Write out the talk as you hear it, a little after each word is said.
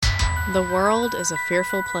The world is a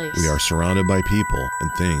fearful place. We are surrounded by people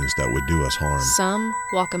and things that would do us harm. Some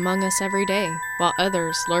walk among us every day, while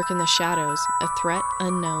others lurk in the shadows, a threat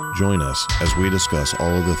unknown. Join us as we discuss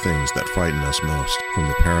all of the things that frighten us most, from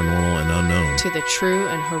the paranormal and unknown to the true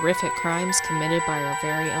and horrific crimes committed by our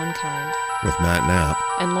very own kind. with Matt Knapp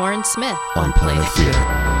And Lauren Smith on Planet Fear.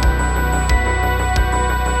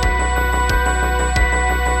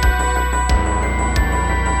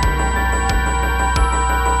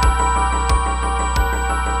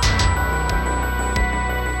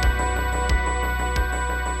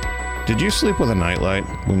 Did you sleep with a nightlight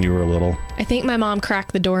when you were little? I think my mom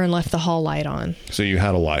cracked the door and left the hall light on. So you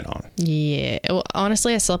had a light on? Yeah. Well,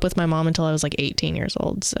 honestly, I slept with my mom until I was like 18 years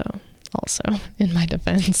old. So also in my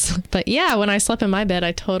defense. But yeah, when I slept in my bed,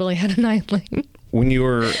 I totally had a nightlight. When you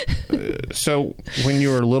were, when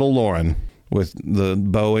you were little Lauren with the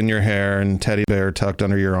bow in your hair and teddy bear tucked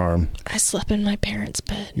under your arm. I slept in my parents'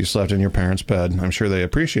 bed. You slept in your parents' bed. I'm sure they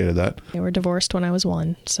appreciated that. They were divorced when I was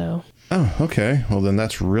 1, so. Oh, okay. Well, then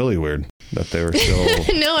that's really weird that they were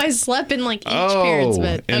still... No, I slept in like each parent's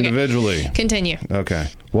bed. Individually. Okay. Continue. Okay.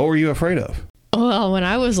 What were you afraid of? Well, when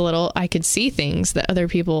I was little, I could see things that other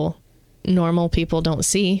people, normal people, don't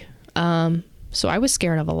see. So I was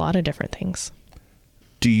scared of a lot of different things.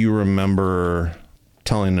 Do you remember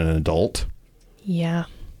telling an adult? Yeah.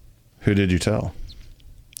 Who did you tell?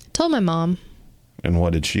 Told my mom. And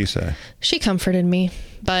what did she say? She comforted me,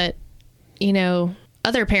 but, you know,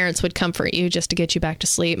 other parents would comfort you just to get you back to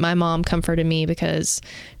sleep. My mom comforted me because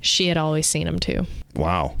she had always seen them too.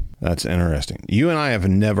 Wow. That's interesting. You and I have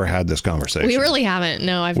never had this conversation. We really haven't.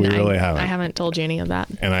 No, I haven't told you any of that.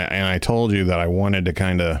 And I told you that I wanted to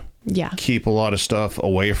kind of keep a lot of stuff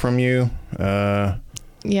away from you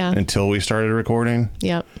until we started recording.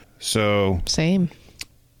 Yep. So same.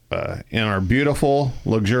 In our beautiful,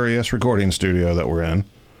 luxurious recording studio that we're in.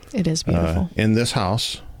 It is beautiful. In this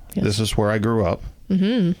house. Yes. This is where I grew up.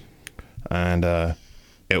 Mm-hmm. And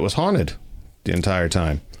it was haunted the entire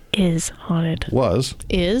time. Is haunted. Was.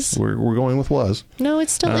 Is. We're going with was. No, it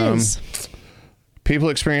still is. People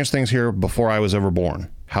experienced things here before I was ever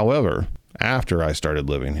born. However, after I started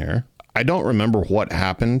living here, I don't remember what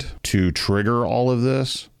happened to trigger all of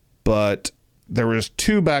this, but there was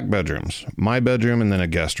 2 back bedrooms, my bedroom and then a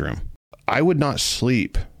guest room. I would not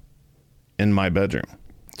sleep in my bedroom.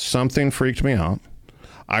 Something freaked me out.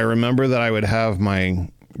 I remember that I would have my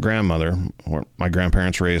grandmother, or my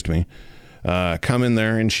grandparents raised me, come in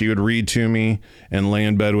there and she would read to me and lay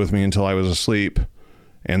in bed with me until I was asleep.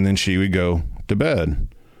 And then she would go to bed.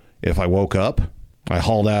 If I woke up, I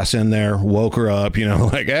hauled ass in there, woke her up,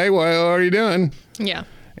 like, hey, what are you doing? Yeah.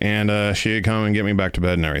 And she'd come and get me back to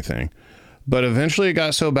bed and everything. But eventually it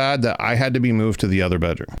got so bad that I had to be moved to the other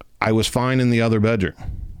bedroom. I was fine in the other bedroom.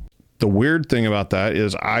 The weird thing about that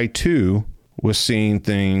is I, too, was seeing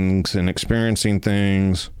things and experiencing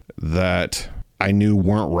things that I knew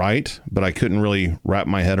weren't right, but I couldn't really wrap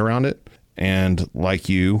my head around it. And like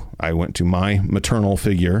you, I went to my maternal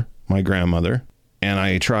figure, my grandmother, and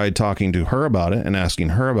I tried talking to her about it and asking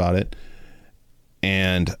her about it.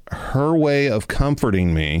 And her way of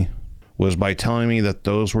comforting me was by telling me that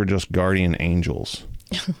those were just guardian angels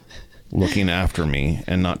looking after me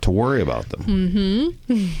and not to worry about them.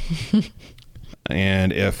 Mm-hmm.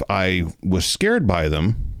 And if I was scared by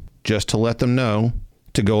them, just to let them know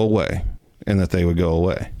to go away and that they would go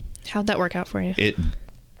away. How'd that work out for you? It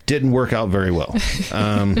didn't work out very well.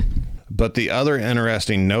 But the other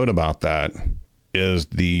interesting note about that is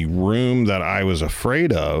the room that I was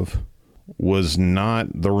afraid of was not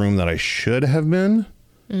the room that I should have been.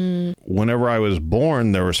 Whenever I was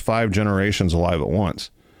born, there was 5 generations alive at once.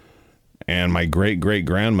 And my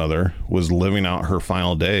great-great-grandmother was living out her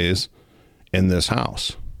final days in this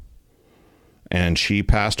house. And she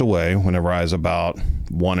passed away whenever I was about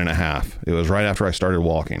 1.5. It was right after I started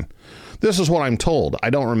walking. This is what I'm told. I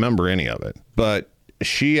don't remember any of it. But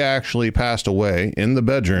she actually passed away in the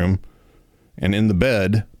bedroom and in the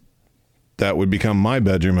bed that would become my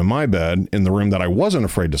bedroom and my bed in the room that I wasn't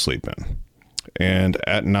afraid to sleep in. And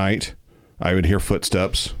at night, I would hear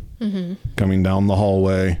footsteps coming down the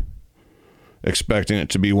hallway, expecting it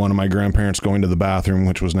to be one of my grandparents going to the bathroom,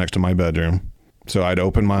 which was next to my bedroom. So I'd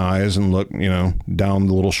open my eyes and look, down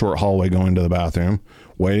the little short hallway going to the bathroom,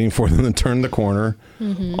 waiting for them to turn the corner.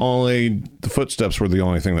 Only the footsteps were the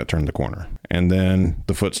only thing that turned the corner. And then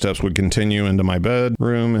the footsteps would continue into my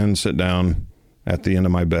bedroom and sit down at the end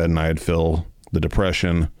of my bed, and I'd feel the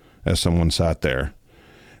depression as someone sat there.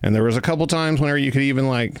 And there was a couple times whenever you could even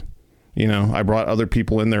I brought other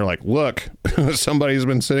people in there like, look, somebody's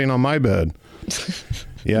been sitting on my bed.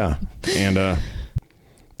 Yeah. And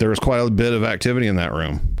there was quite a bit of activity in that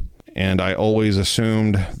room. And I always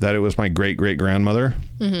assumed that it was my great-great-grandmother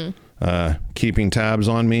keeping tabs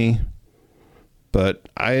on me. But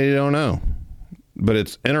I don't know. But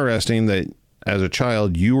it's interesting that as a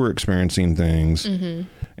child, you were experiencing things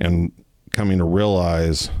and coming to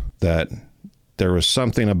realize that there was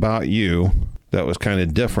something about you that was kind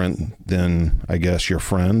of different than, I guess, your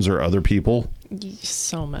friends or other people.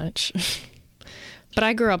 So much. But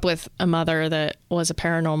I grew up with a mother that was a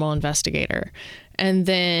paranormal investigator and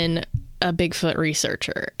then a Bigfoot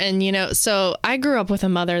researcher. And, you know, so I grew up with a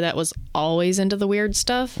mother that was always into the weird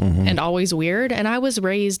stuff and always weird. And I was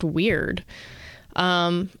raised weird.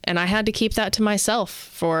 And I had to keep that to myself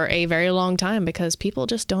for a very long time because people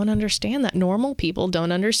just don't understand that. Normal people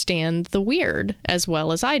don't understand the weird as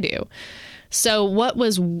well as I do. So what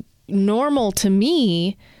was normal to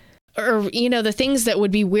me, or, you know, the things that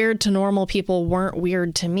would be weird to normal people weren't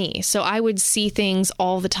weird to me. So I would see things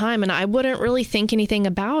all the time and I wouldn't really think anything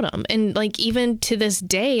about them. And like, even to this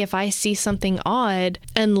day, if I see something odd,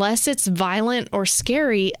 unless it's violent or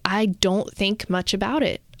scary, I don't think much about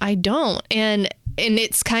it. I don't. And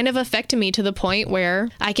it's kind of affected me to the point where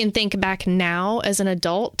I can think back now as an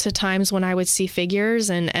adult to times when I would see figures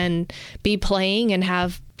and be playing and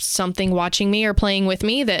have something watching me or playing with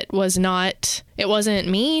me that was not, it wasn't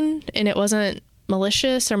mean and it wasn't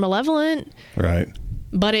malicious or malevolent. Right.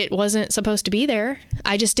 But it wasn't supposed to be there.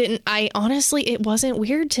 Honestly, it wasn't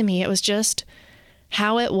weird to me. It was just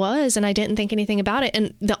how it was, and I didn't think anything about it.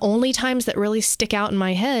 And the only times that really stick out in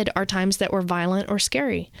my head are times that were violent or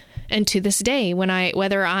scary. And to this day,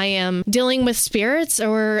 whether I am dealing with spirits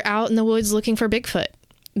or out in the woods looking for Bigfoot,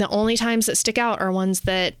 the only times that stick out are ones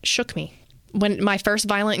that shook me. When my first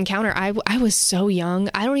violent encounter, I was so young.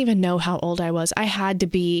 I don't even know how old I was. I had to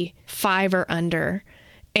be 5 or under.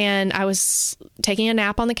 And I was taking a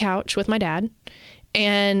nap on the couch with my dad.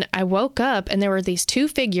 And I woke up and there were these 2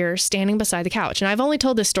 figures standing beside the couch. And I've only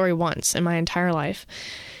told this story once in my entire life.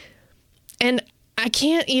 And I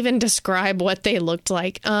can't even describe what they looked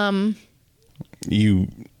like. People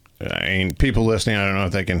listening, I don't know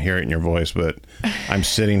if they can hear it in your voice, but I'm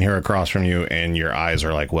sitting here across from you and your eyes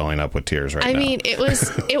are like welling up with tears right now. I mean, it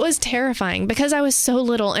was terrifying because I was so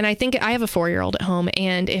little. And I think I have a 4-year-old at home.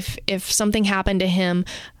 And if something happened to him,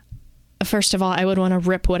 first of all, I would want to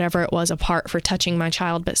rip whatever it was apart for touching my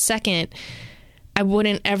child. But second, I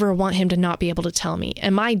wouldn't ever want him to not be able to tell me.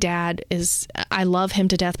 And my dad I love him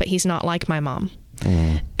to death, but he's not like my mom.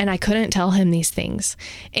 And I couldn't tell him these things.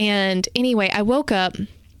 And anyway, I woke up.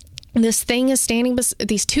 These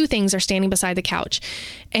 2 things are standing beside the couch.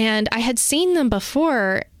 And I had seen them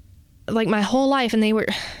before, like my whole life. And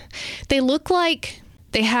they look like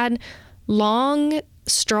they had long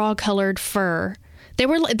straw colored fur. They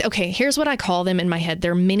were, okay, here's what I call them in my head.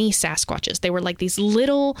 They're mini Sasquatches. They were like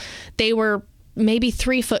they were maybe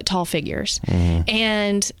 3 foot tall figures.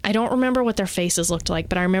 And I don't remember what their faces looked like,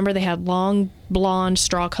 but I remember they had long blonde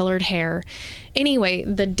straw colored hair. Anyway,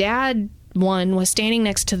 the dad one was standing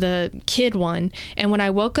next to the kid one. And when I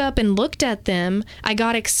woke up and looked at them, I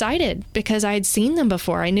got excited because I had seen them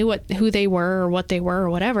before. I knew who they were or what they were or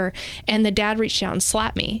whatever. And the dad reached out and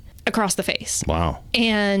slapped me across the face. Wow.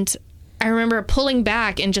 And I remember pulling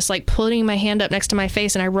back and just like putting my hand up next to my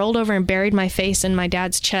face, and I rolled over and buried my face in my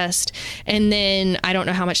dad's chest. And then I don't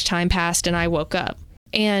know how much time passed and I woke up.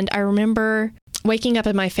 And I remember waking up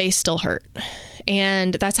and my face still hurt.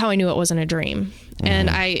 And that's how I knew it wasn't a dream.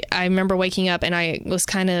 And I remember waking up and I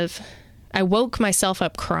woke myself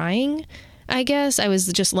up crying. I guess I was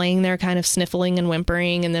just laying there kind of sniffling and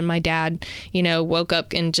whimpering. And then my dad, woke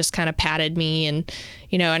up and just kind of patted me and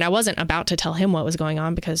I wasn't about to tell him what was going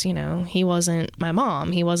on because, he wasn't my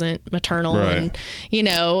mom. He wasn't maternal right.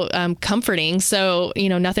 and, comforting. So,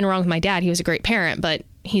 nothing wrong with my dad. He was a great parent, but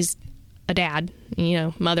he's a dad.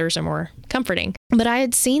 Mothers are more comforting. But I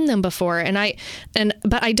had seen them before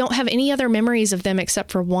but I don't have any other memories of them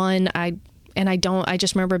except for one. I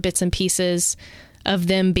just remember bits and pieces of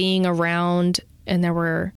them being around, and there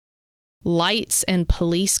were lights and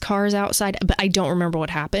police cars outside, but I don't remember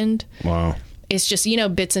what happened. Wow. It's just,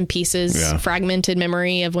 bits and pieces, fragmented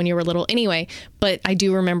memory of when you were little. Anyway, but I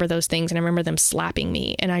do remember those things, and I remember them slapping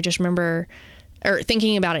me, and I just remember, or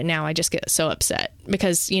thinking about it now, I just get so upset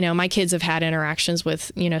because, my kids have had interactions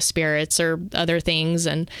with, spirits or other things.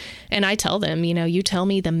 And I tell them, you tell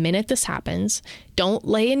me the minute this happens, don't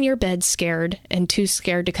lay in your bed scared and too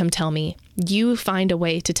scared to come tell me. You find a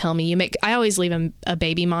way to tell me. I always leave a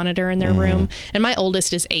baby monitor in their room, and my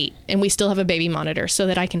oldest is 8, and we still have a baby monitor so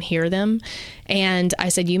that I can hear them. And I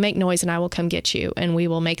said, you make noise and I will come get you, and we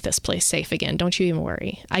will make this place safe again. Don't you even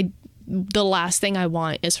worry. The last thing I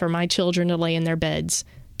want is for my children to lay in their beds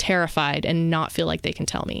terrified and not feel like they can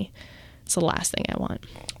tell me. It's the last thing I want.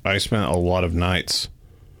 I spent a lot of nights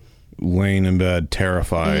laying in bed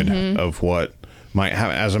terrified of what might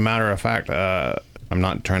happen. As a matter of fact, I'm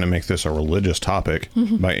not trying to make this a religious topic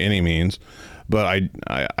by any means, but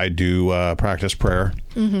I do practice prayer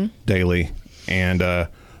daily. And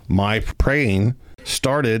my praying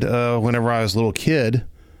started whenever I was a little kid.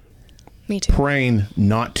 Me too. Praying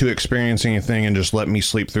not to experience anything and just let me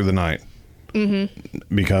sleep through the night.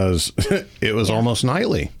 Because it was almost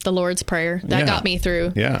nightly. The Lord's Prayer. That got me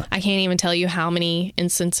through. Yeah. I can't even tell you how many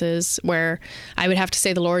instances where I would have to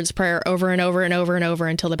say the Lord's Prayer over and over and over and over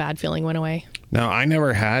until the bad feeling went away. Now, I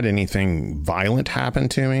never had anything violent happen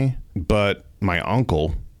to me, but my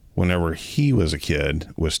uncle, whenever he was a kid,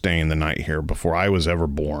 was staying the night here before I was ever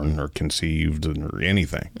born or conceived or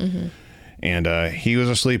anything. And he was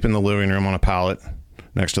asleep in the living room on a pallet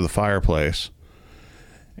next to the fireplace.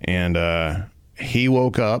 And he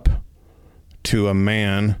woke up to a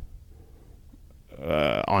man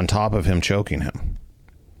on top of him choking him.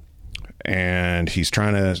 And he's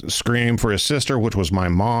trying to scream for his sister, which was my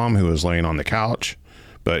mom, who was laying on the couch.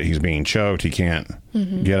 But he's being choked. He can't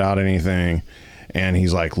get out anything. And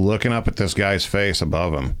he's like looking up at this guy's face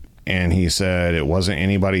above him. And he said it wasn't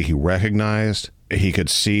anybody he recognized. He could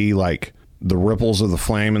see like the ripples of the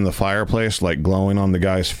flame in the fireplace like glowing on the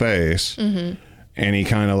guy's face. And he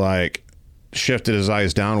kind of like shifted his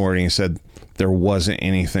eyes downward and he said there wasn't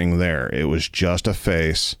anything there. It was just a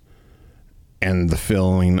face and the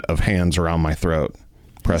feeling of hands around my throat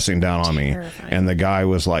pressing down on me. And the guy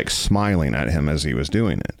was like smiling at him as he was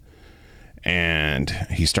doing it. And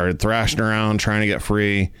he started thrashing around trying to get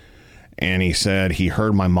free. And he said he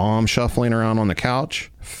heard my mom shuffling around on the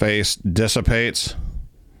couch. Face dissipates.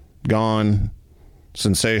 Gone.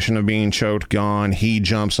 Sensation of being choked gone. He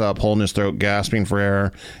jumps up holding his throat, gasping for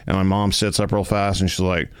air, and my mom sits up real fast and she's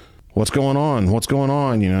like, what's going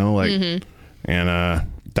on, you know, like and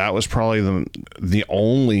that was probably the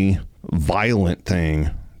only violent thing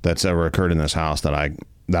that's ever occurred in this house that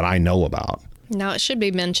I know about. Now, it should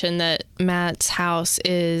be mentioned that Matt's house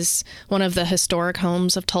is one of the historic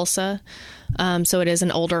homes of Tulsa. So it is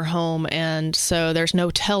an older home, and so there's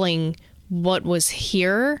no telling what was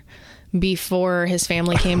here before his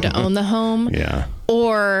family came to own the home. Yeah.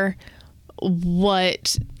 Or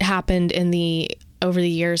what happened over the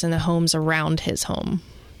years in the homes around his home.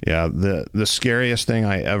 Yeah, the scariest thing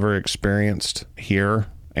I ever experienced here,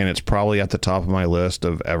 and it's probably at the top of my list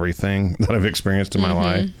of everything that I've experienced in my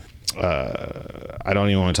life. I don't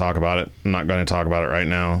even want to talk about it. I'm not going to talk about it right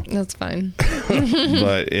now. That's fine.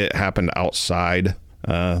 But it happened outside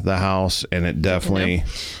the house, and it definitely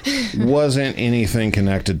wasn't anything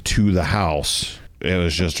connected to the house. It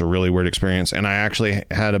was just a really weird experience. And I actually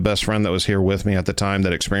had a best friend that was here with me at the time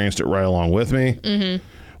that experienced it right along with me.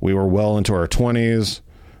 We were well into our 20s,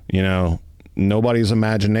 you know, nobody's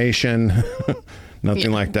imagination,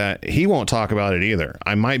 nothing like that. He won't talk about it either.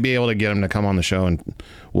 I might be able to get him to come on the show and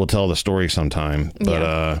we'll tell the story sometime,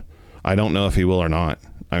 but I don't know if he will or not.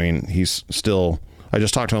 I mean, he's still, I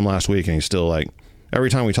just talked to him last week and he's still like, every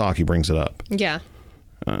time we talk, he brings it up. Yeah.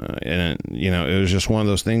 And, you know, it was just one of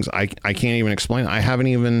those things. I can't even explain. I haven't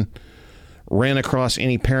even ran across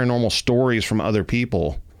any paranormal stories from other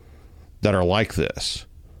people that are like this.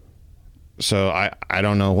 So I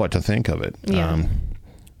don't know what to think of it. Yeah.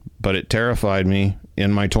 But it terrified me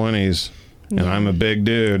in my 20s, and I'm a big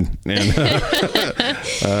dude.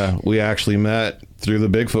 And we actually met through the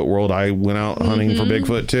Bigfoot world. I went out hunting for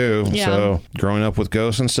Bigfoot too. Yeah. So growing up with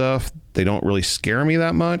ghosts and stuff, they don't really scare me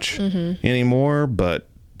that much anymore, but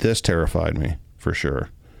this terrified me for sure.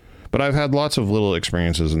 But I've had lots of little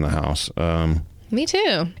experiences in the house. Me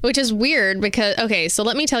too, which is weird because, okay, so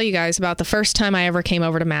let me tell you guys about the first time I ever came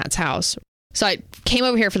over to Matt's house. So I came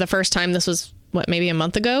over here for the first time. This was, maybe a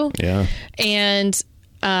month ago? Yeah. And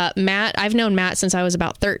Matt, I've known Matt since I was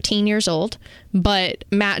about 13 years old, but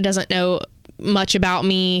Matt doesn't know much about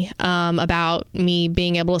me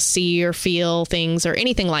being able to see or feel things or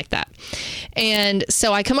anything like that. And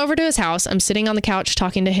so I come over to his house. I'm sitting on the couch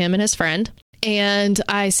talking to him and his friend. And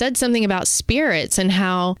I said something about spirits and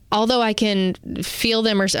how, although I can feel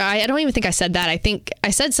them, or I don't even think I said that. I think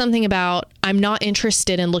I said something about I'm not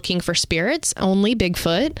interested in looking for spirits, only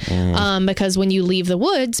Bigfoot, because when you leave the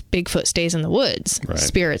woods, Bigfoot stays in the woods. Right.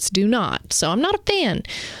 Spirits do not. So I'm not a fan.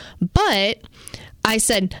 But I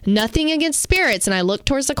said nothing against spirits, and I looked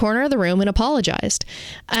towards the corner of the room and apologized.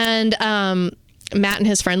 And Matt and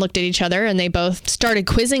his friend looked at each other and they both started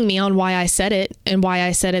quizzing me on why I said it and why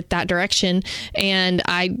I said it that direction. And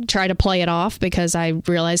I tried to play it off because I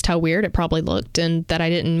realized how weird it probably looked and that I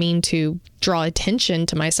didn't mean to draw attention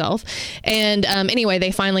to myself. And anyway,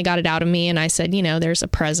 they finally got it out of me. And I said, there's a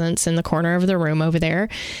presence in the corner of the room over there.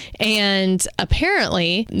 And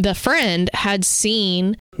apparently the friend had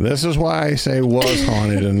seen. This is why I say was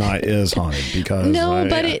haunted and not is haunted, because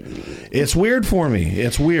it's weird for me.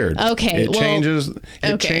 It's weird. Okay.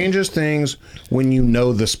 It changes things when you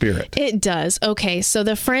know the spirit. It does. Okay. So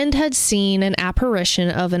the friend had seen an apparition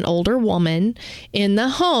of an older woman in the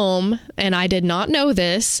home, and I did not know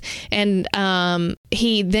this. And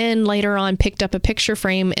he then later on picked up a picture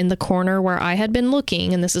frame in the corner where I had been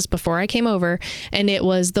looking, and this is before I came over, and it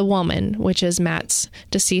was the woman, which is Matt's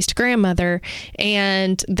deceased grandmother.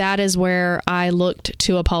 And that is where I looked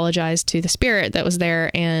to apologize to the spirit that was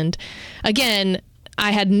there. And again,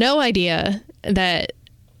 I had no idea that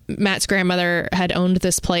Matt's grandmother had owned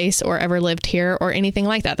this place or ever lived here or anything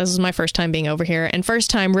like that. This was my first time being over here and first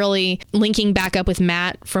time really linking back up with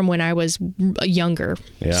Matt from when I was younger.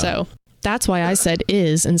 Yeah. So that's why I said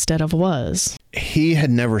is instead of was. He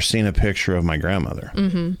had never seen a picture of my grandmother.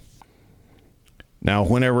 Mm-hmm. Now,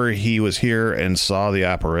 whenever he was here and saw the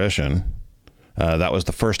apparition, that was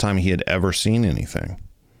the first time he had ever seen anything.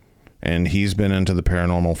 And he's been into the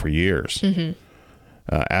paranormal for years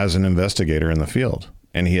as an investigator in the field.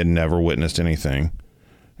 And he had never witnessed anything.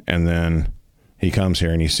 And then he comes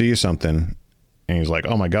here and he sees something and he's like,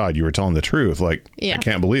 oh my God, you were telling the truth. Like, I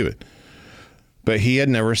can't believe it. But he had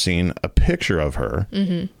never seen a picture of her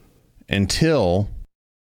until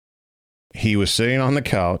he was sitting on the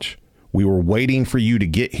couch. We were waiting for you to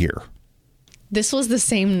get here. This was the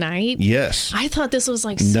same night? Yes. I thought this was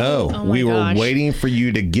like... we were waiting for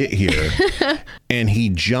you to get here. And he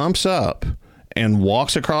jumps up and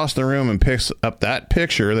walks across the room and picks up that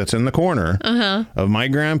picture that's in the corner of my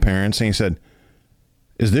grandparents. And he said,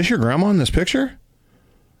 is this your grandma in this picture?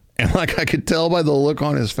 And like, I could tell by the look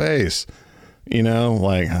on his face, I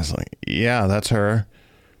was like, yeah, that's her.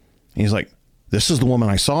 He's like, this is the woman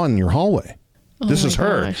I saw in your hallway. This is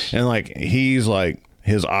her. Gosh. And like, he's like,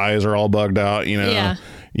 his eyes are all bugged out, Yeah.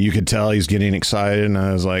 You could tell he's getting excited. And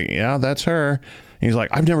I was like, yeah, that's her. And he's like,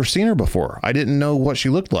 I've never seen her before. I didn't know what she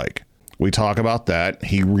looked like. We talk about that.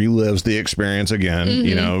 He relives the experience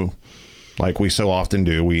again, like we so often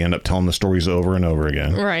do. We end up telling the stories over and over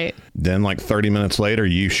again. Right. Then like 30 minutes later,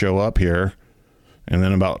 you show up here. And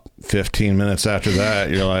then about 15 minutes after that,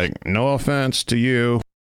 you're like, no offense to you.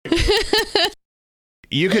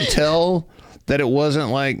 You could tell that it wasn't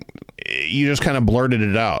like you just kind of blurted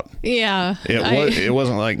it out. Yeah. It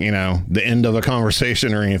wasn't like, the end of a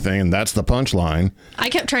conversation or anything. And that's the punchline. I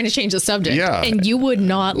kept trying to change the subject. Yeah. And you would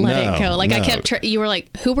not let it go. Like I kept, you were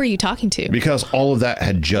like, who were you talking to? Because all of that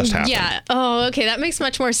had just happened. Yeah. Oh, okay. That makes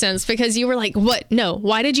much more sense because you were like, what? No.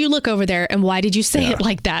 Why did you look over there? And why did you say it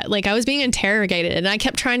like that? Like I was being interrogated and I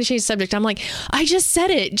kept trying to change the subject. I'm like, I just said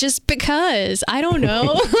it just because. I don't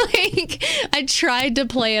know. Like I tried to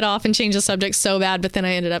play it off and change the subject so bad, but then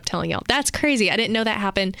I ended up telling y'all. That's crazy. I didn't know that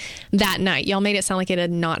happened that night. Y'all made it sound like it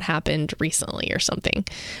had not happened recently or something.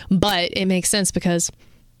 But it makes sense because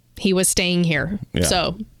he was staying here. Yeah.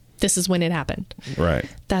 So this is when it happened. Right.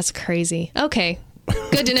 That's crazy. Okay.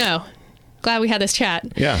 Good to know. Glad we had this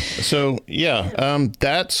chat. Yeah. So,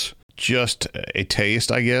 that's just a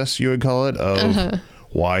taste, I guess you would call it, of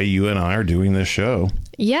why you and I are doing this show.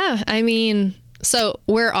 Yeah. I mean, so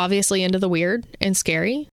we're obviously into the weird and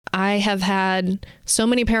scary. I have had so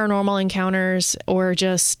many paranormal encounters or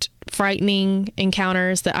just frightening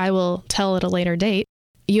encounters that I will tell at a later date.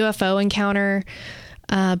 UFO encounter,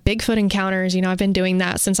 Bigfoot encounters. I've been doing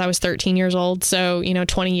that since I was 13 years old. So,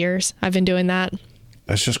 20 years I've been doing that.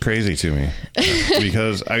 That's just crazy to me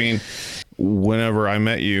because, I mean, whenever I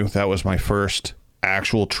met you, that was my first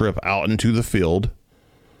actual trip out into the field.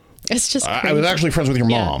 It's just crazy. I was actually friends with your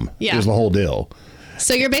mom. Yeah. Is the whole deal.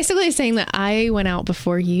 So you're basically saying that I went out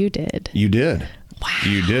before you did. You did. Wow.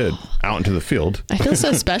 You did. Out into the field. I feel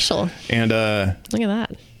so special. And look at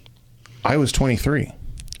that. I was 23.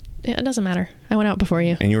 Yeah, it doesn't matter. I went out before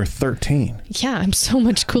you. And you were 13. Yeah, I'm so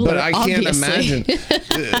much cooler, but I can't imagine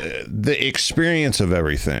the experience of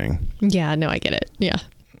everything. Yeah, no, I get it. Yeah.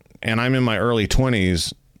 And I'm in my early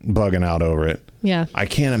 20s bugging out over it. Yeah. I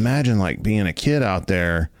can't imagine like being a kid out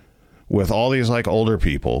there with all these like older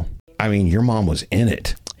people. I mean, your mom was in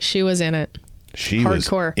it. She was in it. She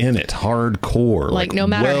hardcore. Was in it. Hardcore. Like no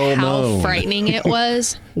matter how frightening it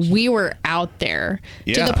was, we were out there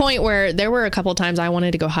to the point where there were a couple times I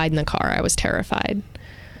wanted to go hide in the car. I was terrified.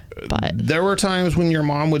 But there were times when your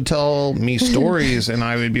mom would tell me stories and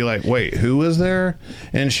I would be like, wait, who was there?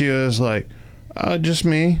 And she was like, just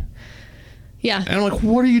me. yeah. And I'm like,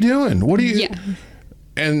 what are you doing? What are you? Yeah.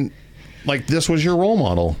 And like, this was your role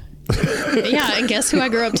model. Yeah. And guess who I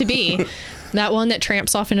grew up to be? That one that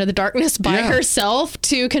tramps off into the darkness by herself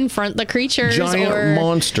to confront the creatures. Giant or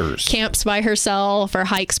monsters. camps by herself or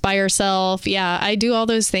hikes by herself. Yeah, I do all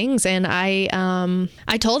those things. And I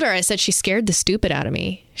told her, I said, she scared the stupid out of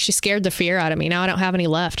me. She scared the fear out of me. Now I don't have any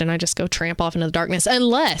left. And I just go tramp off into the darkness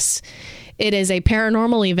unless it is a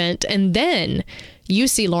paranormal event. And then you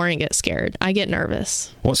see Lauren get scared. I get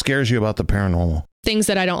nervous. What scares you about the paranormal? Things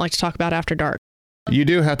that I don't like to talk about after dark. You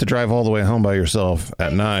do have to drive all the way home by yourself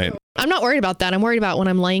at night. I'm not worried about that. I'm worried about when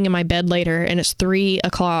I'm laying in my bed later and it's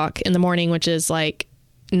 3:00 in the morning, which is like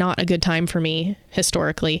not a good time for me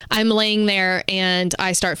historically. I'm laying there and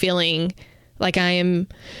I start feeling like I am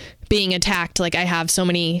being attacked like I have so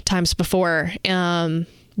many times before.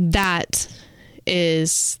 That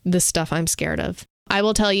is the stuff I'm scared of. I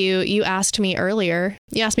will tell you, you asked me earlier,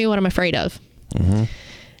 you asked me what I'm afraid of. Mm-hmm.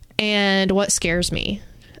 And what scares me.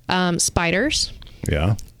 Spiders.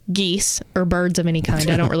 Yeah. Geese or birds of any kind.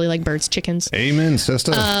 I don't really like birds. Chickens. Amen,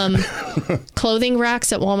 sister. Clothing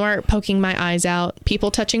racks at Walmart poking my eyes out,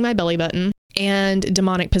 people touching my belly button, and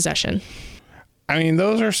demonic possession. I mean,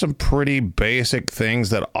 those are some pretty basic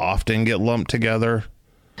things that often get lumped together.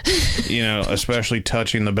 You know, especially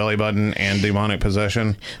touching the belly button and demonic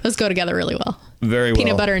possession. Those go together really well. Very well.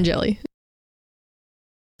 Peanut butter and jelly.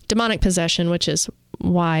 Demonic possession, which is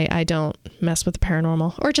why I don't mess with the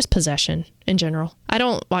paranormal or just possession in general. I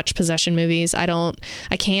don't watch possession movies. I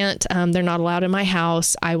can't. They're not allowed in my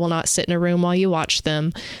house. I will not sit in a room while you watch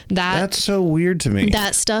them. That's so weird to me.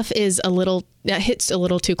 That stuff that hits a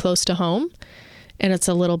little too close to home and it's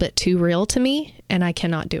a little bit too real to me and I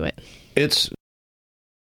cannot do it. It's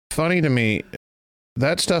funny to me.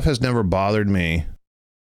 That stuff has never bothered me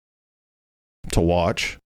to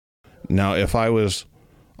watch. Now, if I was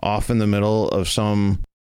off in the middle of some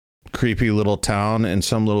creepy little town and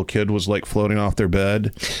some little kid was like floating off their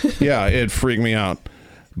bed, yeah, it'd freak me out.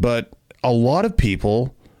 But a lot of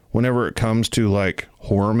people, whenever it comes to like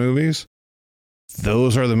horror movies,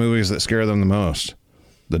 those are the movies that scare them the most.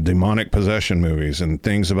 The demonic possession movies and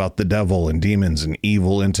things about the devil and demons and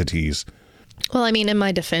evil entities. Well, I mean, in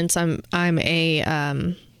my defense, I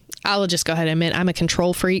will just go ahead and admit I'm a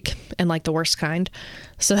control freak and like the worst kind.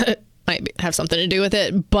 So that might have something to do with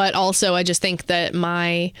it. But also I just think that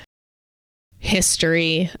my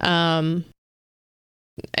history,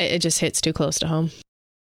 it just hits too close to home.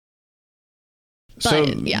 But, so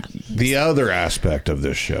yeah. The other aspect of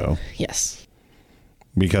this show. Yes.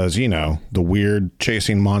 Because, you know, the weird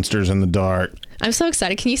chasing monsters in the dark. I'm so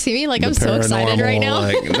excited. Can you see me? Like, I'm so excited right now.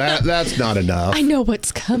 Like, that's not enough. I know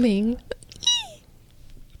what's coming.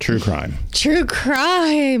 True crime. True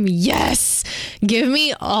crime. Yes. Give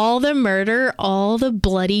me all the murder, all the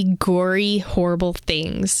bloody, gory, horrible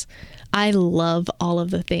things. I love all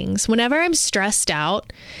of the things. Whenever I'm stressed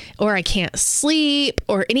out or I can't sleep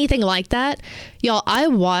or anything like that, y'all, I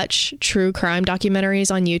watch true crime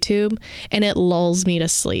documentaries on YouTube and it lulls me to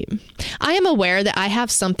sleep. I am aware that I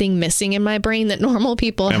have something missing in my brain that normal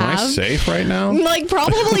people have. Am I safe right now? Like,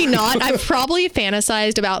 probably not. I've probably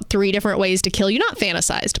fantasized about 3 different ways to kill you. Not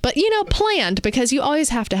fantasized, but, you know, planned, because you always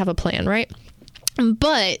have to have a plan, right?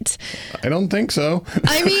 But I don't think so.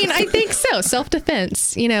 I mean, I think so.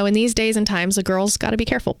 Self-defense, you know, in these days and times, the girls got to be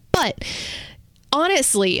careful. But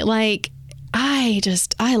honestly, like, I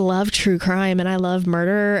love true crime and I love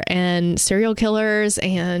murder and serial killers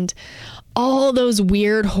and all those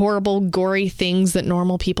weird, horrible, gory things that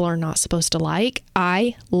normal people are not supposed to like.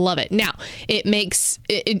 I love it. Now,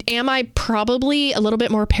 am I probably a little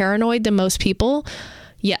bit more paranoid than most people?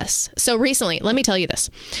 Yes. So recently, let me tell you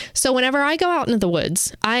this. So whenever I go out into the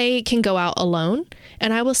woods, I can go out alone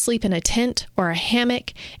and I will sleep in a tent or a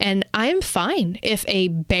hammock and I'm fine. If a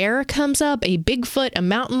bear comes up, a Bigfoot, a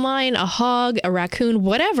mountain lion, a hog, a raccoon,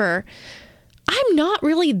 whatever, I'm not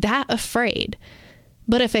really that afraid.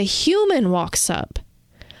 But if a human walks up,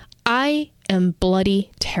 I am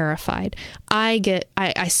bloody terrified. I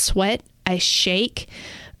sweat, I shake.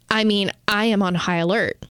 I mean, I am on high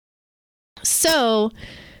alert. So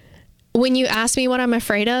when you ask me what I'm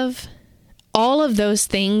afraid of, all of those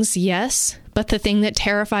things, yes. But the thing that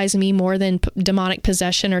terrifies me more than demonic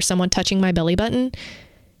possession or someone touching my belly button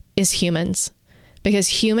is humans.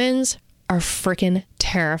 Because humans are freaking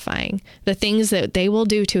terrifying. The things that they will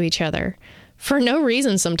do to each other for no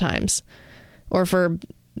reason sometimes, or for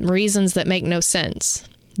reasons that make no sense.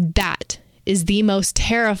 That is the most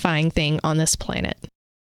terrifying thing on this planet.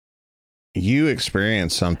 you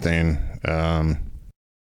experienced something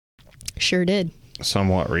Sure did.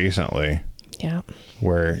 somewhat recently Yeah.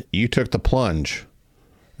 where you took the plunge,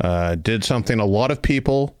 did something a lot of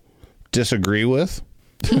people disagree with.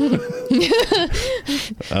 Just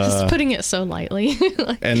putting it so lightly.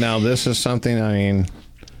 And now this is something, I mean,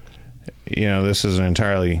 this is an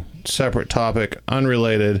entirely separate topic,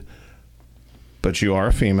 unrelated, but you are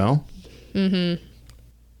a female. Mm-hmm.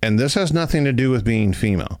 And this has nothing to do with being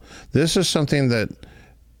female. This is something that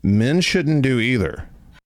men shouldn't do either.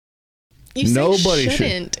 Nobody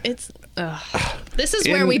shouldn't. It's this is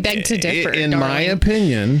where we beg to differ. In my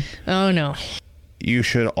opinion, oh no, you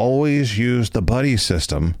should always use the buddy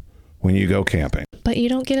system when you go camping. But you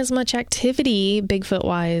don't get as much activity Bigfoot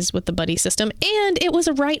wise with the buddy system, and it was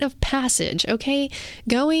a rite of passage. Okay,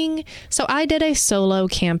 so I did a solo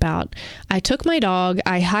camp out. I took my dog,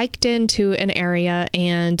 I hiked into an area,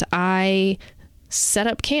 and I set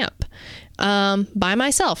up camp by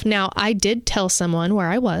myself. Now I did tell someone where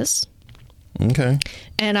I was. Okay.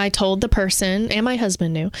 And I told the person, and my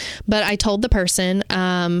husband knew, but I told the person,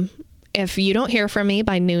 if you don't hear from me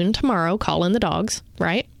by noon tomorrow, call in the dogs,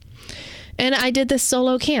 right? And I did this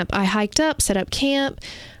solo camp. I hiked up, set up camp.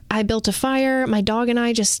 I built a fire. My dog and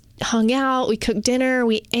I just hung out. We cooked dinner.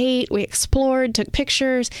 We ate. We explored, took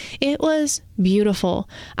pictures. It was beautiful.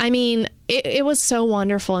 I mean, it was so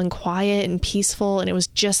wonderful and quiet and peaceful. And it was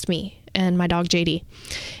just me and my dog, JD.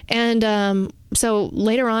 And so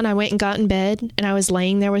later on, I went and got in bed, and I was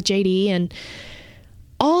laying there with JD. And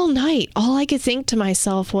all night, all I could think to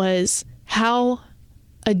myself was how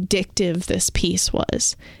addictive this peace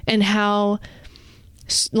was, and how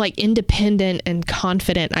like independent and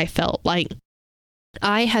confident I felt. Like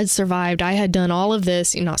I had survived. I had done all of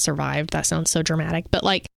this. Not survived. That sounds so dramatic, but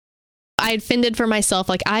like I had fended for myself.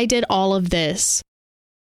 Like I did all of this.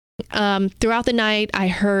 Throughout the night, I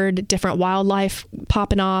heard different wildlife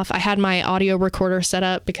popping off. I had my audio recorder set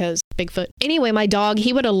up because Bigfoot. Anyway, my dog,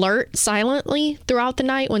 he would alert silently throughout the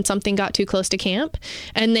night when something got too close to camp.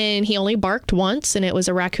 And then he only barked once, and it was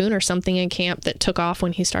a raccoon or something in camp that took off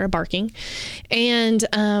when he started barking. And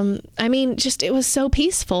I mean, just it was so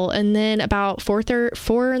peaceful. And then about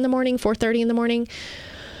 4:30 in the morning,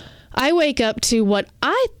 I wake up to what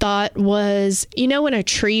I thought was, when a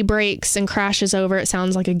tree breaks and crashes over, it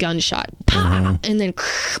sounds like a gunshot. Mm-hmm. And then,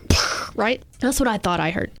 right? That's what I thought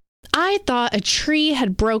I heard. I thought a tree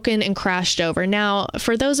had broken and crashed over. Now,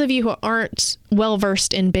 for those of you who aren't well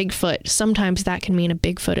versed in Bigfoot, sometimes that can mean a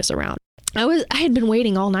Bigfoot is around. I had been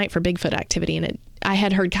waiting all night for Bigfoot activity, and I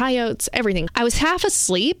had heard coyotes, everything. I was half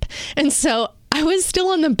asleep, and so I was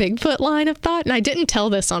still on the Bigfoot line of thought, and I didn't tell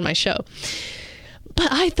this on my show. But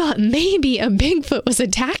I thought maybe a Bigfoot was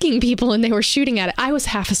attacking people and they were shooting at it. I was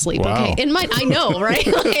half asleep. Wow. Okay. I know, right?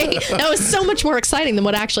 Like, that was so much more exciting than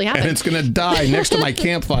what actually happened. And it's going to die next to my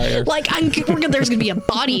campfire. Like there's going to be a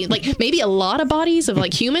body, like maybe a lot of bodies of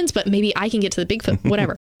like humans, but maybe I can get to the Bigfoot,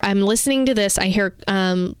 whatever. I'm listening to this. I hear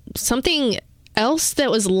something else that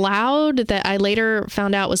was loud that I later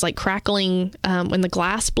found out was like crackling when the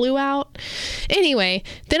glass blew out. Anyway,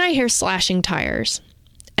 then I hear slashing tires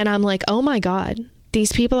and I'm like, oh my God.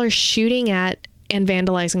 These people are shooting at and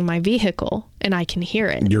vandalizing my vehicle, and I can hear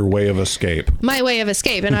it. Your way of escape. My way of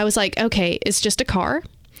escape. And I was like, okay, it's just a car.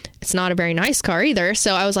 It's not a very nice car either.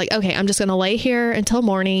 So I was like, okay, I'm just going to lay here until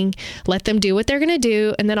morning, let them do what they're going to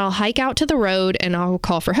do, and then I'll hike out to the road and I'll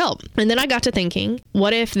call for help. And then I got to thinking,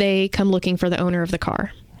 what if they come looking for the owner of the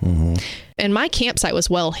car? Mm-hmm. And my campsite was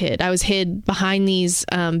well hid. I was hid behind these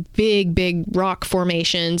big rock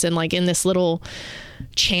formations and like in this little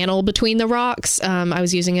channel between the rocks. I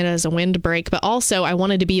was using it as a windbreak, but also I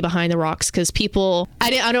wanted to be behind the rocks because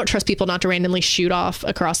I don't trust people not to randomly shoot off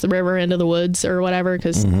across the river into the woods or whatever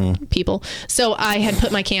because people. So I had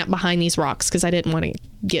put my camp behind these rocks because I didn't want to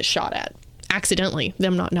get shot at accidentally,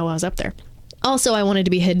 them not know I was up there. Also, I wanted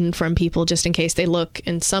to be hidden from people just in case they look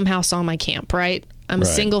and somehow saw my camp, right? I'm a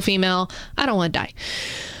single female. I don't want to die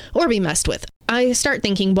or be messed with. I start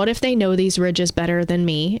thinking, what if they know these ridges better than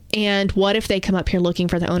me? And what if they come up here looking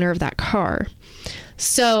for the owner of that car?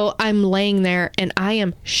 So I'm laying there and I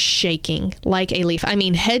am shaking like a leaf. I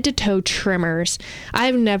mean, head to toe tremors.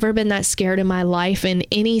 I've never been that scared in my life in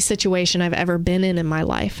any situation I've ever been in my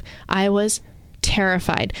life. I was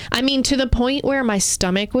terrified. I mean, to the point where my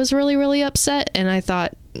stomach was really, really upset. And I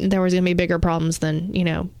thought there was going to be bigger problems than,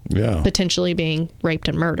 potentially being raped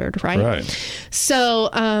and murdered. Right. So,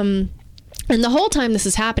 And the whole time this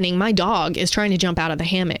is happening, my dog is trying to jump out of the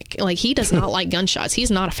hammock. Like, he does not like gunshots.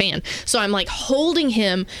 He's not a fan. So I'm like holding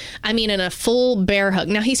him, I mean, in a full bear hug.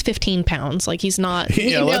 Now he's 15 pounds. Like, he's not.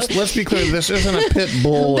 Yeah, let's be clear. This isn't a pit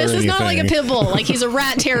bull. This or is not like a anything. pit bull. Like, he's a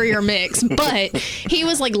rat terrier mix. But he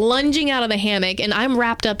was like lunging out of the hammock, and I'm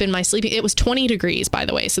wrapped up in my sleeping. It was 20 degrees, by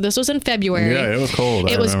the way. So this was in February. Yeah, it was cold.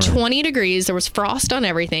 It I was remember. 20 degrees. There was frost on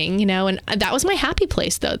everything, you know, and that was my happy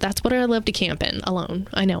place, though. That's what I love to camp in, alone.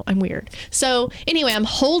 I know, I'm weird. So anyway, I'm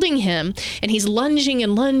holding him, and he's lunging,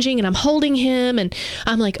 and I'm holding him, and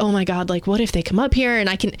I'm like, oh my God, like, what if they come up here? And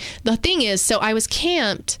the thing is, so I was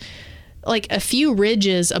camped like a few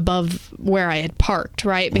ridges above where I had parked,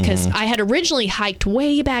 right? Because I had originally hiked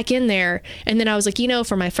way back in there, and then I was like, you know,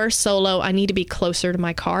 for my first solo, I need to be closer to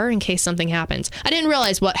my car in case something happens. I didn't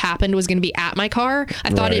realize what happened was going to be at my car.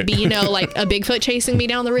 I thought it'd be, you know, like a Bigfoot chasing me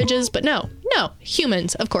down the ridges, but no,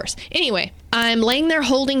 humans, of course. Anyway, I'm laying there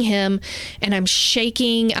holding him, and I'm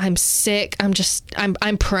shaking. I'm sick.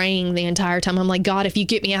 I'm praying the entire time. I'm like, God, if you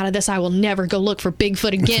get me out of this, I will never go look for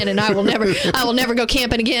Bigfoot again, and I will never go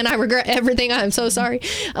camping again. I regret everything. I'm so sorry.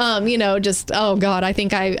 You know, just, oh God, I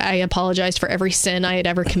think I apologized for every sin I had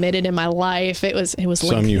ever committed in my life. It was lengthy.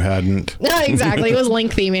 Some you hadn't. No, exactly. It was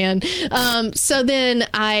lengthy, man. So then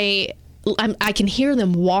I can hear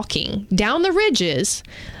them walking down the ridges.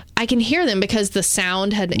 I can hear them because the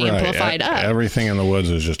sound had amplified up. Everything in the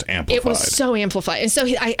woods is just amplified. It was so amplified. And so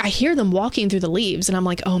I hear them walking through the leaves, and I'm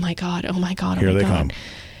like, oh my God, oh my God, oh Here my they God. come.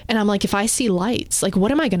 And I'm like, if I see lights, like,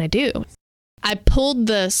 what am I going to do? I pulled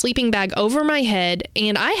the sleeping bag over my head,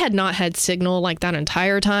 and I had not had signal like that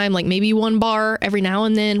entire time, like maybe one bar every now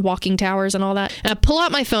and then, walking towers and all that. And I pull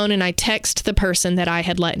out my phone and I text the person that I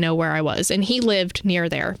had let know where I was. And he lived near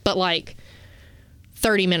there, but like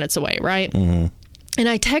 30 minutes away, right? Mm-hmm. And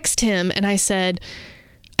I text him and I said,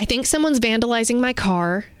 I think someone's vandalizing my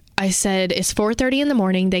car. I said, it's 4:30 in the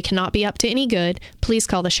morning. They cannot be up to any good. Please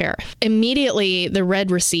call the sheriff. Immediately, the red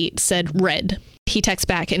receipt said red. He texts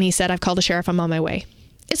back and he said, I've called the sheriff. I'm on my way.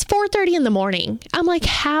 It's 4:30 in the morning. I'm like,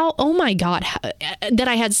 how? Oh my God. That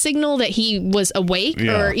I had signal that he was awake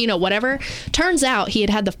or, you know, whatever. Turns out he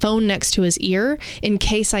had the phone next to his ear in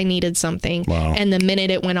case I needed something. Wow. And the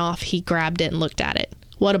minute it went off, he grabbed it and looked at it.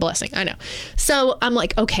 What a blessing. I know. So I'm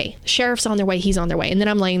like, okay, sheriff's on their way. He's on their way. And then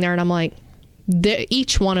I'm laying there and I'm like,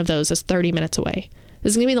 each one of those is 30 minutes away.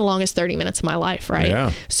 This is going to be the longest 30 minutes of my life, right?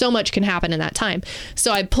 Yeah. So much can happen in that time.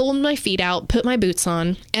 So I pulled my feet out, put my boots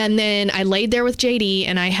on, and then I laid there with JD,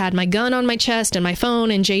 and I had my gun on my chest and my phone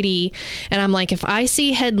and JD. And I'm like, if I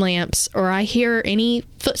see headlamps or I hear any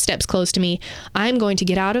footsteps close to me, I'm going to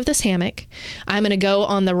get out of this hammock. I'm going to go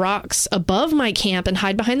on the rocks above my camp and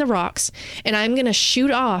hide behind the rocks. And I'm going to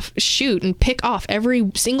shoot and pick off every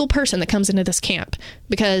single person that comes into this camp,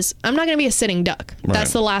 because I'm not going to be a sitting duck. Right.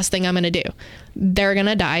 That's the last thing I'm going to do. They're going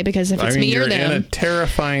to die, because if it's me or them. You're in a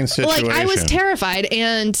terrifying situation. Like, I was terrified,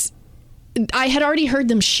 and I had already heard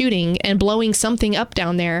them shooting and blowing something up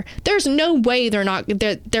down there. There's no way they're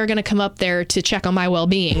going to come up there to check on my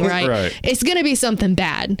well-being, right? Right. It's going to be something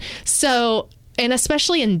bad. So, and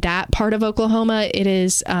especially in that part of Oklahoma, it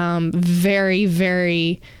is very,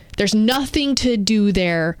 very, there's nothing to do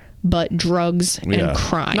there but drugs and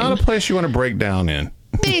crime. Not a place you want to break down in.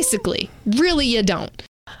 Basically. Really, you don't.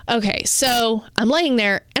 Okay, so I'm laying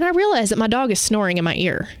there, and I realize that my dog is snoring in my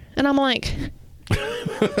ear. And I'm like,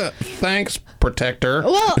 thanks, protector.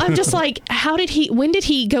 well, I'm just like, when did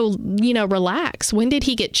he go, relax? When did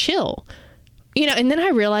he get chill? And then I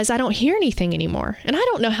realized I don't hear anything anymore. And I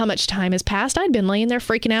don't know how much time has passed. I'd been laying there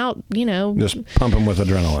freaking out, Just pumping with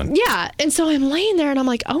adrenaline. Yeah. And so I'm laying there and I'm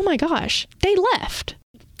like, oh my gosh, they left.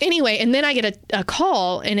 Anyway, and then I get a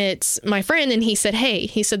call, and it's my friend, and he said,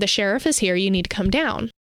 the sheriff is here. You need to come down.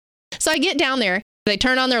 So I get down there. They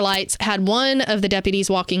turned on their lights, had one of the deputies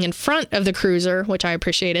walking in front of the cruiser, which I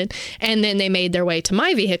appreciated. And then they made their way to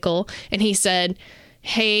my vehicle, and he said,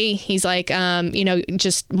 hey, he's like,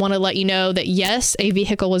 just want to let you know that, yes, a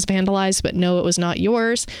vehicle was vandalized, but no, it was not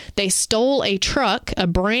yours. They stole a truck, a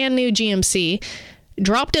brand new GMC,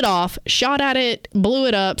 dropped it off, shot at it, blew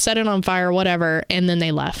it up, set it on fire, whatever, and then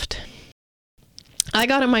they left. I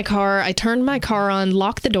got in my car, I turned my car on,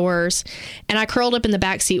 locked the doors, and I curled up in the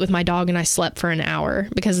back seat with my dog, and I slept for an hour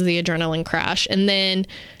because of the adrenaline crash. And then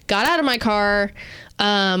got out of my car,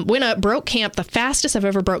 went up, broke camp, the fastest I've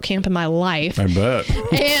ever broke camp in my life. I bet.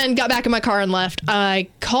 And got back in my car and left. I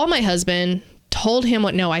called my husband, told him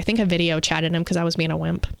I think I video chatted him because I was being a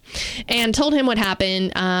wimp and told him what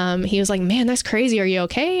happened. He was like, man, that's crazy. Are you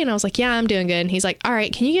okay? And I was like, yeah, I'm doing good. And he's like, all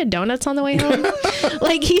right, can you get donuts on the way home?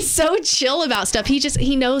 Like, he's so chill about stuff.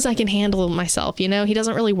 He knows I can handle myself. He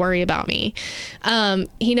doesn't really worry about me.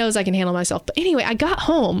 He knows I can handle myself. But anyway, I got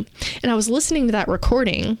home and I was listening to that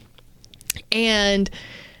recording, and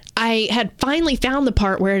I had finally found the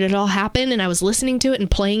part where it had all happened, and I was listening to it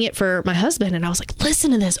and playing it for my husband, and I was like,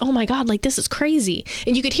 listen to this. Oh my God, like, this is crazy.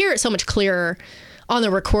 And you could hear it so much clearer on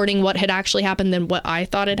the recording what had actually happened than what I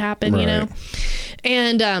thought had happened, Right.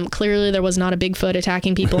 And clearly there was not a Bigfoot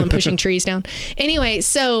attacking people and pushing trees down. Anyway,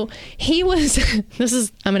 so he was,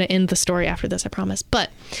 I'm going to end the story after this, I promise.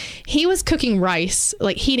 But he was cooking rice,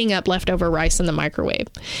 like heating up leftover rice in the microwave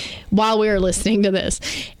while we were listening to this.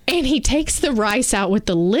 And he takes the rice out with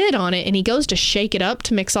the lid on it, and he goes to shake it up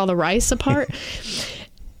to mix all the rice apart.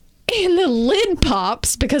 And the lid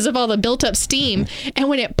pops because of all the built up steam. And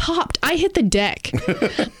when it popped, I hit the deck.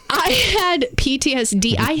 I had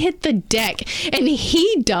PTSD. I hit the deck, and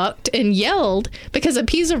he ducked and yelled because a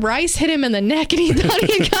piece of rice hit him in the neck and he thought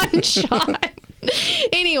he had gotten shot.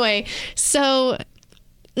 Anyway, so,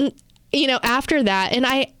 after that, and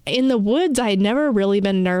in the woods, I had never really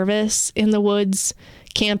been nervous in the woods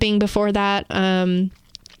camping before that.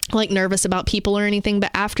 Like nervous about people or anything.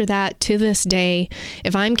 But after that, to this day,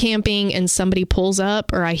 if I'm camping and somebody pulls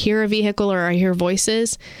up, or I hear a vehicle, or I hear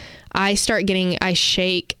voices, I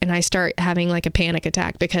shake and I start having like a panic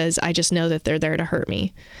attack because I just know that they're there to hurt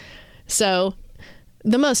me. So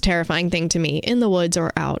the most terrifying thing to me in the woods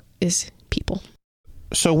or out is people.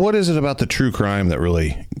 So what is it about the true crime that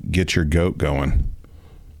really gets your goat going?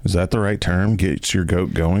 Is that the right term? Gets your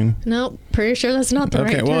goat going? No, pretty sure that's not the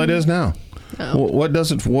right term. Okay, well, it is now. Oh.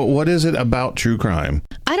 What is it about true crime?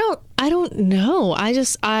 I don't know.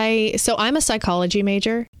 So I'm a psychology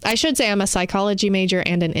major. I should say I'm a psychology major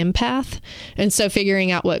and an empath. And so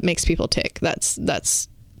figuring out what makes people tick, that's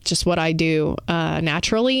just what I do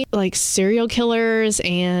naturally. Like serial killers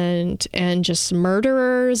and just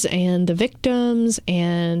murderers and the victims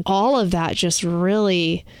and all of that just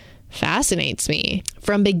really fascinates me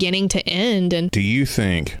from beginning to end. And do you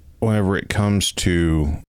think whenever it comes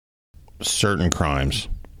to certain crimes,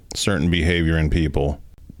 certain behavior in people,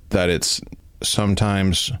 that it's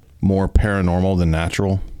sometimes more paranormal than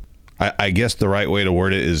natural? I guess the right way to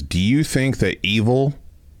word it is, do you think that evil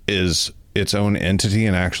is its own entity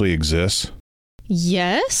and actually exists?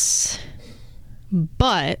 Yes,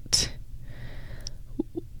 but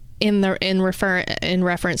in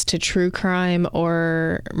reference to true crime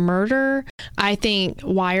or murder, I think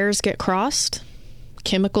wires get crossed,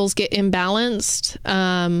 chemicals get imbalanced.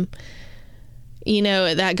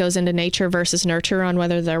 That goes into nature versus nurture on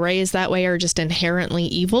whether they're raised that way or just inherently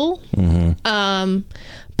evil. Mm-hmm.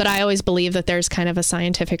 But I always believe that there's kind of a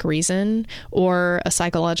scientific reason or a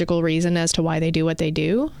psychological reason as to why they do what they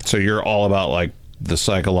do. So you're all about like the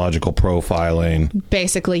psychological profiling.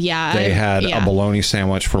 Basically, yeah. They had a bologna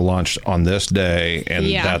sandwich for lunch on this day, and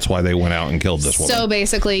that's why they went out and killed this woman. So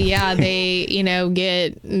basically,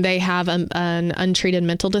 they have an untreated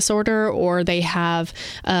mental disorder, or they have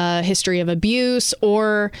a history of abuse,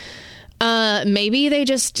 or maybe they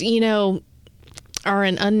just, are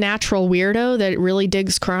an unnatural weirdo that really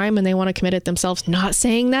digs crime and they want to commit it themselves. Not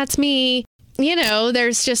saying that's me.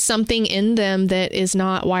 There's just something in them that is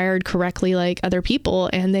not wired correctly like other people,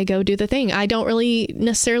 and they go do the thing. I don't really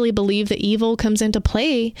necessarily believe that evil comes into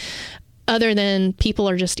play, other than people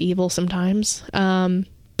are just evil sometimes.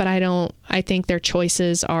 But I think their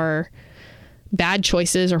choices are bad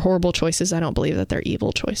choices or horrible choices. I don't believe that they're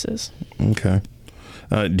evil choices. Okay.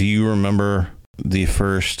 Do you remember the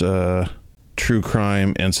first true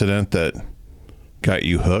crime incident that got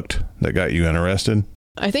you hooked, that got you interested?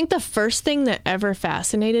 I think the first thing that ever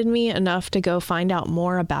fascinated me enough to go find out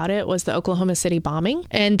more about it was the Oklahoma City bombing.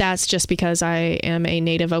 And that's just because I am a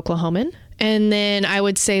native Oklahoman. And then I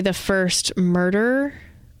would say the first murder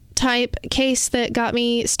type case that got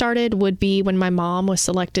me started would be when my mom was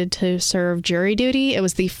selected to serve jury duty. It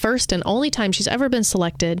was the first and only time she's ever been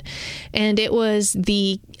selected. And it was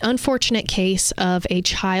the unfortunate case of a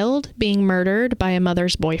child being murdered by a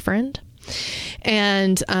mother's boyfriend.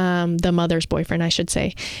 And the mother's boyfriend, I should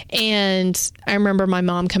say. And I remember my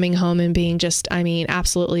mom coming home and being just,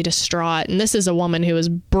 absolutely distraught. And this is a woman who is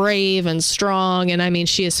brave and strong. And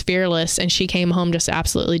she is fearless. And she came home just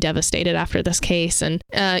absolutely devastated after this case. And,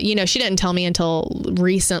 she didn't tell me until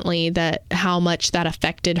recently that how much that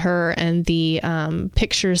affected her, and the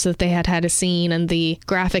pictures that they had seen and the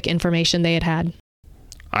graphic information they had.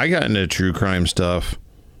 I got into true crime stuff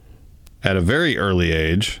at a very early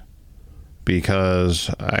age.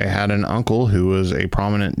 because I had an uncle who was a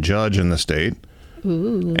prominent judge in the state.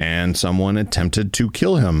 Ooh. And someone attempted to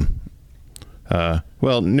kill him.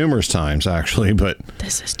 Well, numerous times, actually, but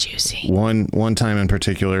This is juicy. one time in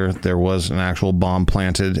particular, there was an actual bomb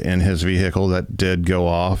planted in his vehicle that did go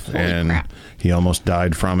off, Holy and crap. he almost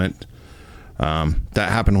died from it. That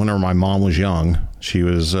happened whenever my mom was young. She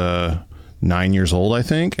was 9 years old, I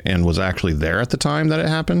think, and was actually there at the time that it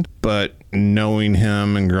happened. But knowing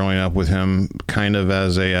him and growing up with him kind of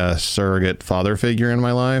as a surrogate father figure in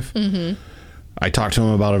my life, I talked to him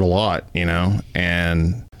about it a lot, you know,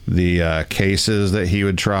 and the cases that he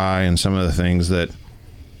would try and some of the things that,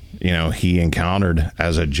 you know, he encountered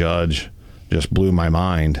as a judge just blew my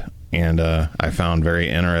mind, and I found very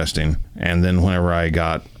interesting. And then whenever I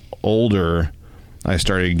got older, I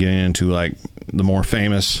started getting into like the more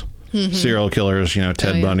famous serial killers, you know,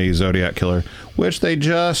 Ted Bundy, Zodiac Killer, which they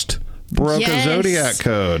just broke a Zodiac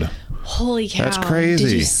code. Holy cow. That's crazy.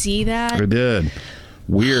 Did you see that? I did.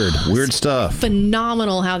 Weird stuff.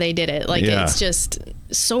 Phenomenal how they did it. Like, Yeah. it's just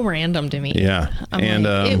so random to me. Yeah. I'm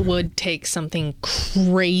like, it would take something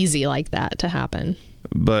crazy like that to happen.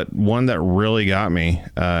 But one that really got me,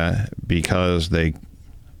 because they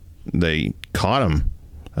caught him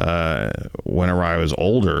whenever I was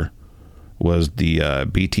older, was the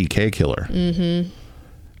BTK killer. Mm-hmm.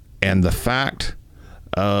 And the fact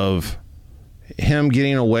of him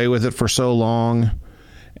getting away with it for so long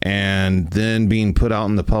and then being put out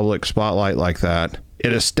in the public spotlight like that,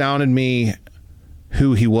 it astounded me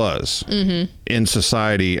who he was in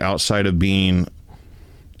society outside of being,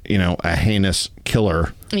 you know, a heinous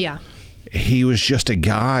killer. Yeah. He was just a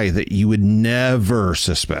guy that you would never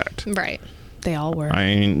suspect. Right. They all were. I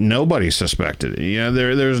mean, nobody suspected it. You know,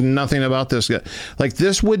 there's nothing about this guy. Like,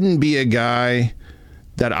 this wouldn't be a guy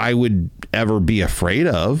that I would ever be afraid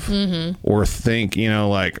of or think, you know,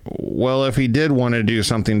 like, well, if he did want to do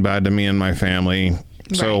something bad to me and my family,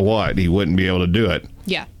 so what? He wouldn't be able to do it.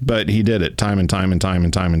 Yeah. But he did it time and time and time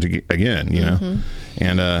and time and again, you know,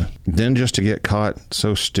 and then just to get caught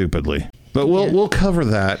so stupidly. But we'll cover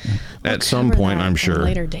that at some point, I'm sure. At a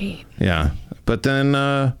later date. Yeah. But then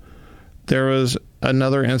there was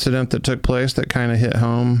another incident that took place that kind of hit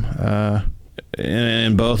home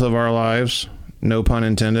in both of our lives, no pun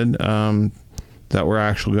intended, that we're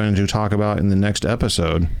actually going to talk about in the next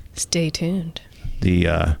episode. Stay tuned.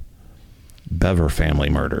 The Bever family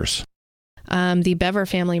murders. The Bever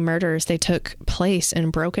family murders, they took place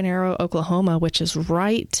in Broken Arrow, Oklahoma, which is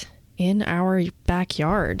right in our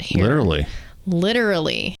backyard here.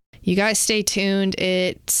 Literally. You guys stay tuned.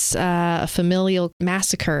 It's a familial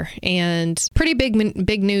massacre and pretty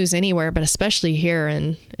big news anywhere, but especially here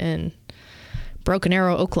in Broken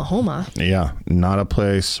Arrow, Oklahoma. Yeah, not a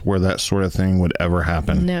place where that sort of thing would ever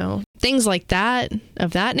happen. No. Things like that,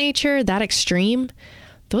 of that nature, that extreme,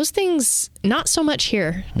 those things, not so much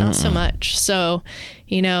here. Not so much. So,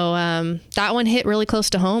 you know, that one hit really close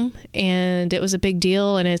to home, and it was a big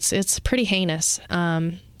deal, and it's pretty heinous.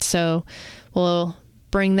 So we'll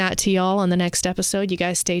bring that to y'all on the next episode. You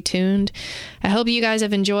guys stay tuned. I hope you guys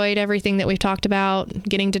have enjoyed everything that we've talked about,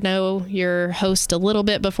 getting to know your host a little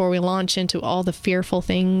bit before we launch into all the fearful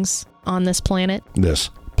things on this planet. This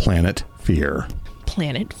Planet Fear.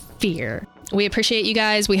 Planet Fear. We appreciate you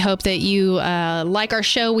guys. We hope that you like our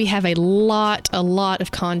show. We have a lot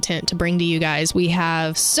of content to bring to you guys. We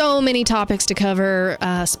have so many topics to cover,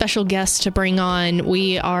 special guests to bring on.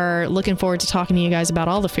 We are looking forward to talking to you guys about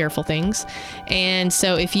all the fearful things. And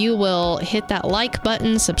so if you will hit that like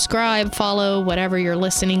button, subscribe, follow, whatever you're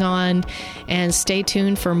listening on, and stay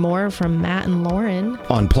tuned for more from Matt and Lauren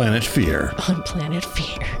On Planet Fear. on Planet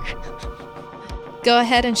Fear. Go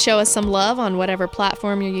ahead and show us some love on whatever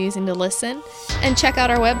platform you're using to listen. And check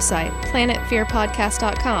out our website,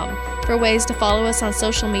 planetfearpodcast.com, for ways to follow us on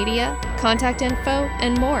social media, contact info,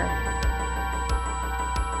 and more.